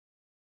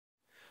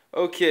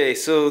Okay,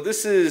 so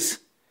this is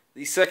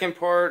the second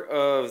part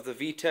of the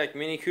Vtec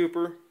Mini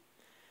Cooper.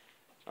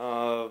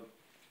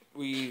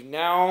 We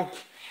now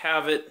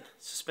have it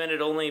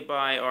suspended only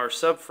by our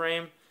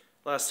subframe.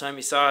 Last time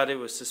you saw it, it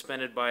was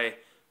suspended by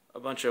a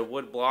bunch of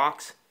wood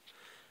blocks.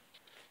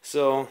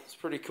 So it's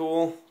pretty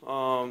cool.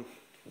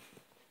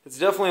 It's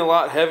definitely a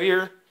lot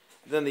heavier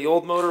than the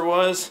old motor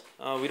was.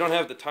 We don't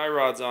have the tie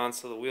rods on,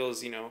 so the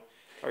wheels,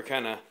 are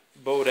kind of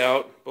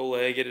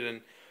bow-legged,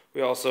 and we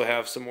also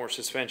have some more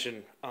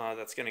suspension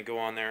that's going to go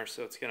on there,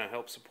 so it's going to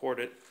help support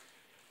it.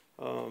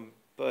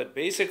 But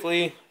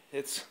basically,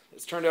 it's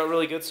turned out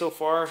really good so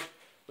far.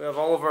 We have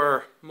all of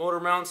our motor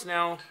mounts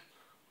now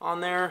on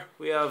there.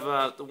 We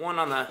have the one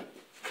on the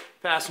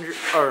passenger,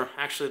 or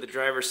actually the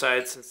driver's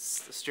side, since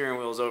the steering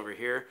wheel is over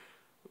here.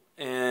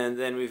 And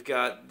then we've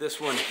got this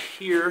one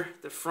here,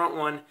 the front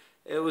one.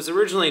 It was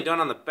originally done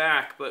on the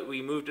back, but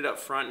we moved it up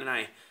front, and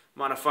I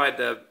modified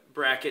the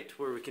bracket to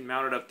where we can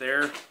mount it up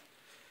there.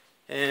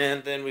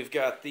 And then we've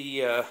got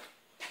the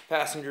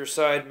passenger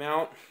side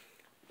mount.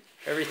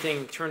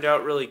 Everything turned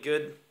out really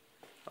good.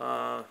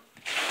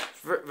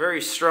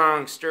 Very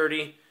strong,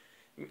 sturdy.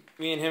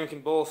 Me and him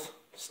can both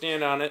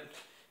stand on it, and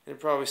it'd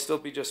probably still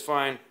be just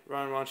fine.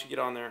 Ryan, why don't you get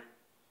on there?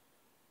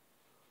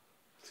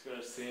 It's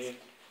gonna see.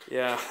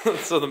 Yeah,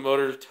 so the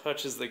motor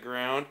touches the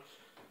ground.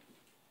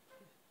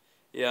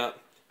 Yeah.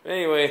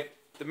 Anyway,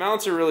 the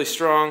mounts are really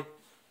strong.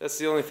 That's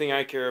the only thing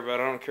I care about.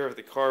 I don't care if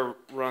the car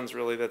runs,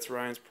 really. That's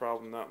Ryan's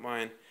problem, not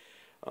mine.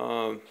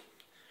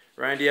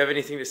 Ryan, do you have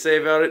anything to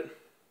say about it?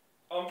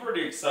 I'm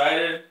pretty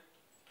excited.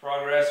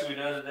 Progress we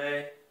done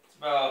today. It's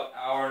about an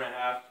hour and a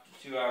half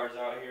to 2 hours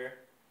out here.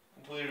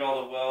 Completed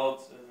all the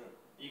welds.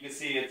 You can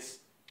see it's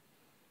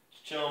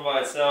chilling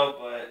by itself,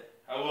 but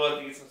I will have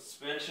to get some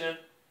suspension.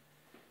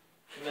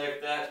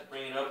 Connect that to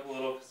bring it up a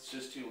little because it's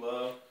just too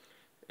low.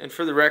 And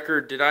for the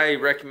record, did I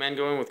recommend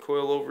going with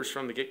coilovers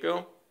from the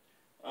get-go?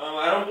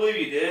 I don't believe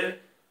you did,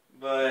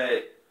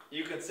 but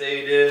you can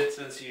say you did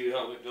since you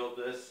helped me build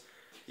this.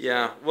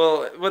 Yeah,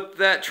 well, what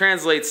that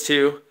translates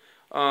to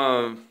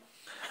from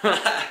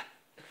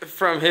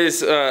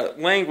his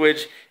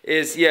language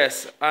is,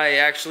 yes, I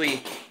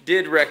actually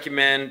did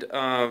recommend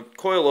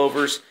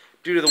coilovers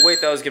due to the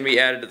weight that was going to be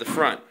added to the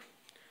front.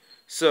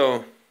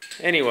 So,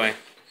 anyway,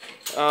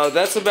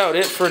 that's about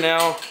it for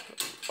now.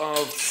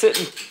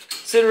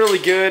 Sitting really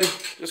good.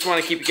 Just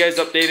want to keep you guys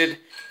updated.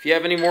 If you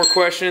have any more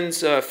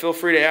questions, feel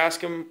free to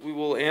ask them. We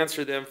will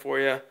answer them for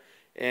you.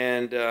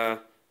 And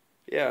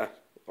yeah,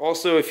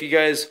 also if you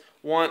guys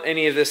want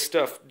any of this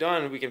stuff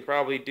done, we can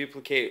probably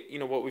duplicate,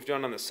 what we've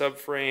done on the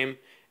subframe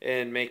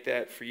and make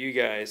that for you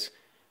guys.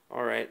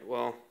 All right,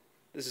 well,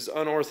 this is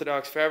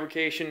Unorthodox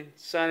Fabrication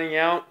signing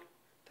out.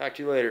 Talk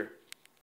to you later.